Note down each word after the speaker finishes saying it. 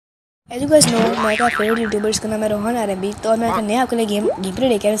As you guys no मैं का favourite YouTuber इसका नाम है रोहन आरएमबी। तो मैं एक नया आपके लिए गेम प्ले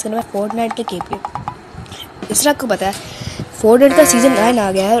लेके आया, इसका नाम है फोर्टनाइट के गेम प्ले। इस तरह आपको पता है फोर्टनाइट का सीजन 9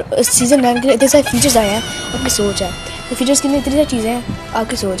 आ गया है और इस सीजन 9 के लिए इतने सारे फीचर्स आए हैं, आपकी सोच है तो फीचर्स के लिए इतनी सारी चीज़ें हैं,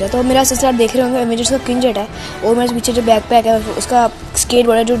 आपकी सोच है। तो मेरा सिलसिला आप देख रहे होंगे एवेंजर्स का किंग जेट है और मेरे पीछे जो बैकपैक है उसका स्केट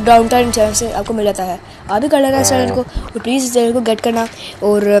बोर्ड है जो डाउन टाउन चैनल से आपको मिल जाता है। आप भी कर लेना इस चैनल को, तो प्लीज़ इस चैनल को गेट करना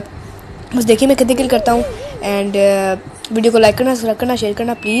और बस देखिए मैं कितने किल करता हूँ। एंड वीडियो को लाइक करना, सब्सक्राइब करना, शेयर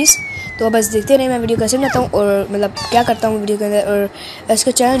करना प्लीज़। तो बस देखते रहे मैं वीडियो कैसे बनाता हूँ और मतलब क्या करता हूँ वीडियो के अंदर। और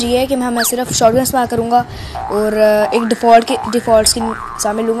इसका चैलेंज ये है कि मैं सिर्फ शॉटगन इस्तेमाल करूँगा और एक डिफ़ॉल्ट स्किन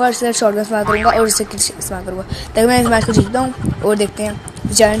शामिल लूँगा और सिर्फ शॉटगन इस्तेमाल करूँगा और इससे इस्तेमाल करूँगा ताकि मैं इस मैच को जीतता हूँ। और देखते हैं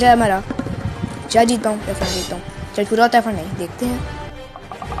चैलेंज है हमारा, क्या जीतता हूँ या फिर जीतता हूँ, चल पूरा होता है फिर नहीं, देखते हैं।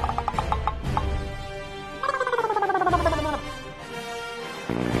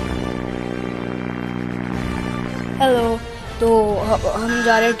 हेलो, तो हम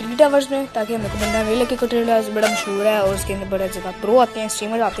जा रहे हैं ट्रिली टावर्स में ताकि हमें को बंदा मिले कि ट्रिली टावर्स बड़ा मशहूर है और उसके अंदर बड़ा ज़्यादा प्रो आते हैं,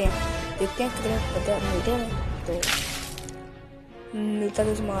 स्ट्रीमर आते हैं। देखते हैं कितने बंदे मिलते हैं, तो मिलता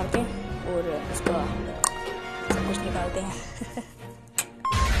तो मारते हैं और उसका सब कुछ निकालते हैं।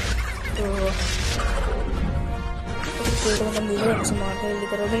 तो मतलब मिले उसे मारते हैं,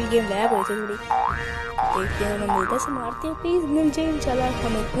 लेकर मेरी गेम लैग हुई थी थोड़ी, देखते हैं हमें मिलता से मारते हैं। प्लीज़ मिल जाए इंशाल्लाह,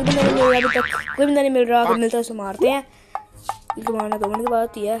 हमें कोई बंदा नहीं मिल रहा अभी तक, कोई बंदा नहीं मिल रहा, अगर मिलता है उसे मारते हैं। इनको मारना 2 मिनट की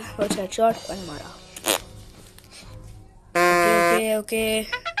बात ही है और हेडशॉट और मारा। ओके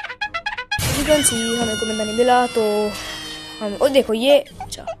यू कैन सी हमें को बंदा नहीं मिला तो हम और देखो ये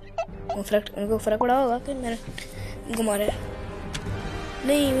अच्छा उनको फ़र्क पड़ा होगा कि मैंने इनको मारा है।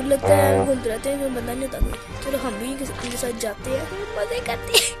 नहीं मुझे लगता है घूमते रहते हैं, कोई बंदा नहीं होता कोई। चलो हम भी इनके साथ जाते हैं, मज़े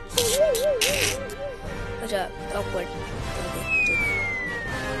करते हैं। अच्छा ऑकवर्ड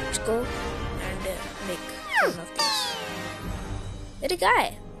इसको and make one of this. अरे क्या है,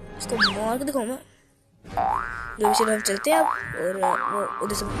 इसको मार के दिखाऊँ मैं। चलो हम चलते हैं अब और वो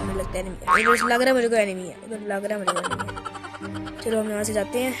उधर से हमें लगता है एनिमी, लग रहा है मुझे को एनिमी है, उधर लग रहा है मुझे को एनिमी है। चलो हम यहाँ से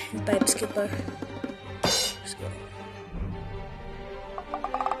जाते हैं पाइप्स के ऊपर।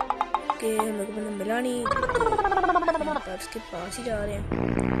 ओके हमें को बंदा मिला नहीं, पाइप्स के पास ही जा रहे हैं।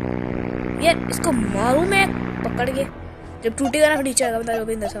 यार इसको मारूं मैं पकड़ के, जब टूटेगा ना फिर नीचे आएगा बंदा।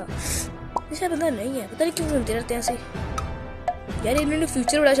 रविंदर सा ऐसा बंदा नहीं है, पता नहीं क्यों घूमते रहते हैं ऐसे यार। इन्होंने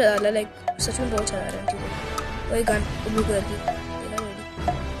फ्यूचर बड़ा अच्छा डाला, लाइक सच में बहुत अच्छा डाला है चीज़ें। वही गन ब्लू कलर की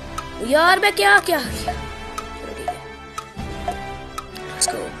यार, मैं क्या किया। चलो ठीक है, let's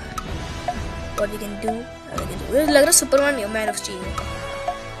go, what we can do. मुझे लग रहा है सुपरमैन नहीं, मैन ऑफ स्टील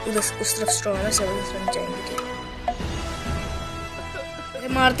उधर उस तरफ स्ट्रॉन्ग है, सब उस तरफ जाएंगे।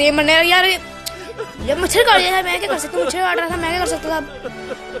 मारते हैं मरने यार, जब मच्छर काट दिया है मैं क्या कर सकता हूँ, मच्छर काट रहा था मैं क्या कर सकता था,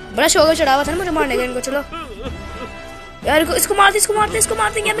 बड़ा शौक चढ़ा हुआ था ना मुझे मारने का इनको। चलो यार इसको मारते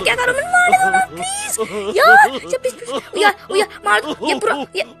यार, मैं क्या करूं, मैं मारने दो ना प्लीज यार। यार मार ये पूरा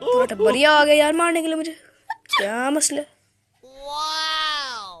टब्बरिया आ गया यार मारने के लिए मुझे, क्या मसला।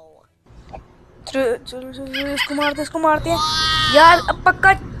 चलो इसको मारते हैं यार, अब पक्का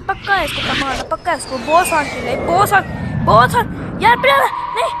है इसको मारना, पक्का है इसको। बहुत सारा यार,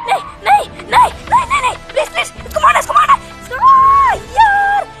 नहीं प्लीज इसको मारना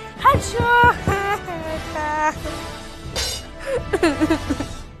यार, headshot.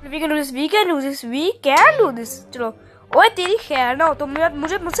 We can do this। चलो ओए तेरी खैर ना हो तो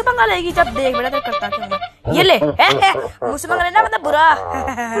मुझसे पंगा लेगी जब देख बेटा तेरा करता क्या मैं। ये ले मुझसे पंगा लेना मतलब बुरा।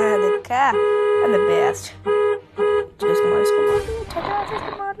 देखा I'm the best। चलो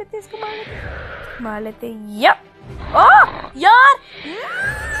इसको मार लेते या ओ यार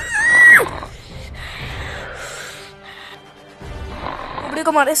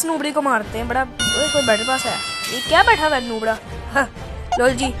इस नूबड़ी को मारते हैं। बड़ा कोई बैठे पास है, ये क्या बैठा हुआ है नूबड़ा।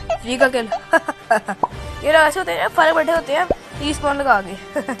 लोल जी फ्री का किल। ये ऐसे होते हैं फर्क बैठे होते हैं, रीस्पॉन लगा के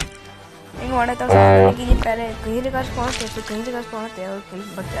मारने तो कि ये पहले कहीं जगह स्पॉन फिर कहीं जगह स्पॉन होते हैं और कहीं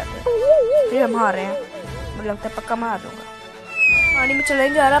बच जाते हैं, फिर हम हार रहे हैं। मुझे लगता है पक्का मैं हार दूंगा। पानी में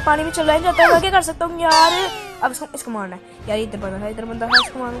चलाएंगे जा रहा, पानी में चलाएंगे जाता है, मैं क्या कर सकता हूँ यार। अब इसको मारना है यार, इधर बंदा है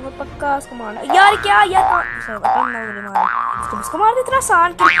इसको मारूंगा पक्का, इसको मारना है यार। क्या यार इसको मार दे, इतना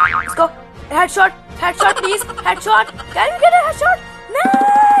आसान इसको। Headshot please, headshot can you get a headshot.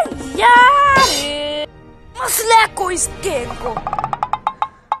 नहीं यार मसला को इस गेम को।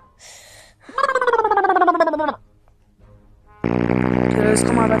 चलो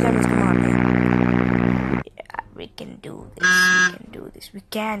इसको मार पाते हैं, इसको मारते हैं। We can do this।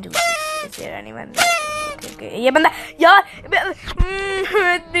 Is there anyone there? Okay, ये बंदा यार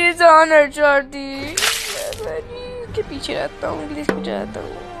के पीछे रहता हूँ, पीछे रहता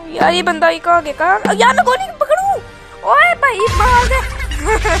हूँ यार। ये बंदा कहाँ गया यार, मैं गोली पकड़ूं। ओए भाई मार दे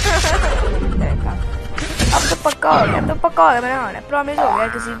अब तो पक्का हो गया, अब तो पक्का हो गया मैंने हारना है, प्रॉमिस हो गया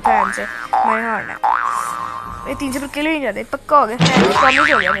किसी फैन से मैंने हारना है। ये 300 रुपये किलो ही नहीं जाते, पक्का हो गया, प्रॉमिस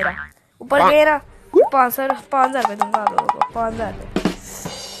हो गया मेरा। ऊपर गए ना 5,000 रुपये दूंगा आप लोगों को, 5,000 रुपये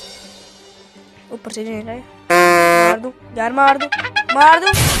ऊपर से नहीं गए। मार दूं यार, मार दूं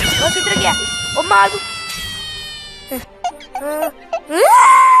बस इधर गया, ओ मार दूं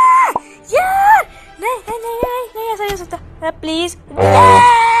यार, नहीं ऐसा नहीं हो सकता, please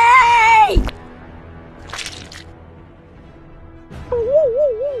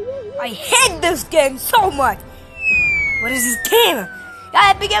I hate this game so much. What is this game? यार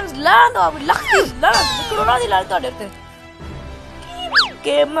एपिक गेम्स लड़न दो, लगती लड़न करोड़ा दी लड़ ਤੁਹਾਡੇ ਉੱਤੇ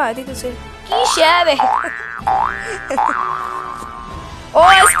गेम में आती तुझे की शैब है। ओ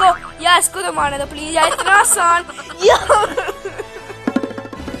इसको तो मारने दो प्लीज यार, इतना आसान यार।